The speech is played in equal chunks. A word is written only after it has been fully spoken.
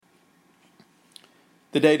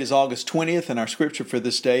The date is August 20th, and our scripture for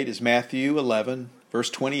this date is Matthew 11, verse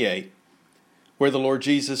 28, where the Lord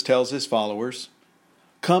Jesus tells His followers,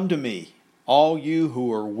 "Come to me, all you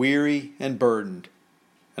who are weary and burdened,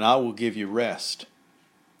 and I will give you rest."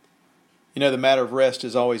 You know, the matter of rest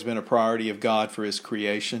has always been a priority of God for His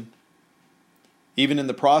creation. Even in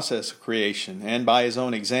the process of creation, and by His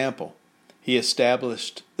own example, He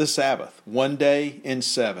established the Sabbath, one day in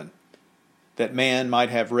 7, that man might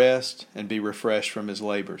have rest and be refreshed from his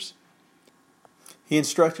labors. He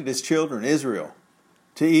instructed His children, Israel,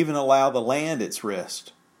 to even allow the land its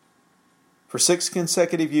rest. For 6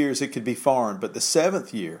 consecutive years it could be farmed, but the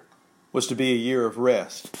 7th year was to be a year of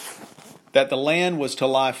rest. That the land was to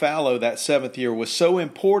lie fallow that 7th year was so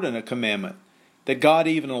important a commandment that God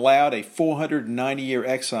even allowed a 490-year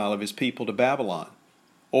exile of His people to Babylon,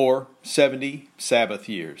 or 70 Sabbath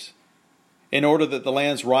years, in order that the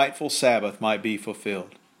land's rightful Sabbath might be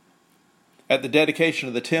fulfilled. At the dedication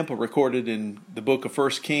of the temple recorded in the book of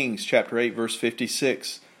 1 Kings, chapter 8, verse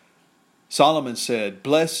 56, Solomon said,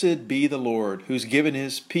 "Blessed be the Lord, who's given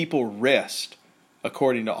His people rest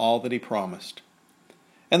according to all that He promised."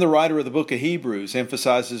 And the writer of the book of Hebrews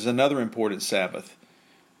emphasizes another important Sabbath.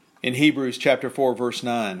 In Hebrews chapter 4, verse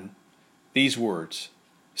 9, these words,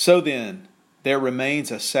 "So then, there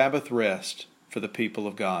remains a Sabbath rest for the people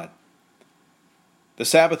of God." The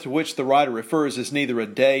Sabbath to which the writer refers is neither a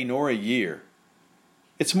day nor a year.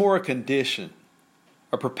 It's more a condition,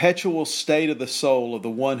 a perpetual state of the soul of the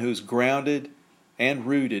one who's grounded and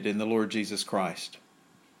rooted in the Lord Jesus Christ.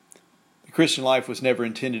 The Christian life was never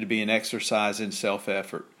intended to be an exercise in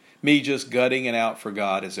self-effort, me just gutting it out for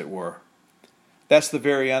God, as it were. That's the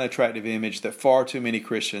very unattractive image that far too many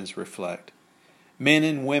Christians reflect. Men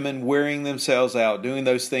and women wearing themselves out, doing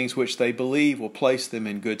those things which they believe will place them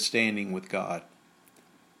in good standing with God.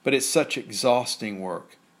 But it's such exhausting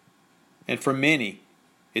work. And for many,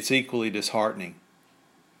 it's equally disheartening.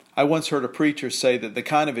 I once heard a preacher say that the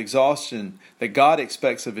kind of exhaustion that God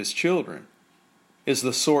expects of His children is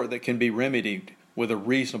the sort that can be remedied with a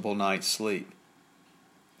reasonable night's sleep.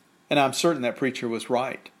 And I'm certain that preacher was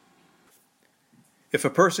right. If a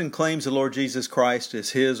person claims the Lord Jesus Christ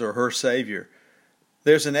as his or her Savior,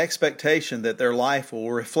 there's an expectation that their life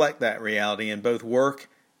will reflect that reality in both work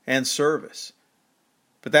and service.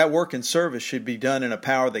 But that work and service should be done in a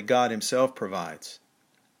power that God Himself provides.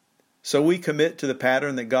 So we commit to the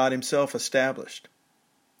pattern that God Himself established.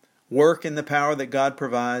 Work in the power that God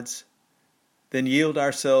provides, then yield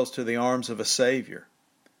ourselves to the arms of a Savior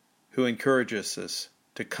who encourages us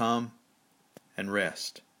to come and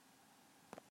rest.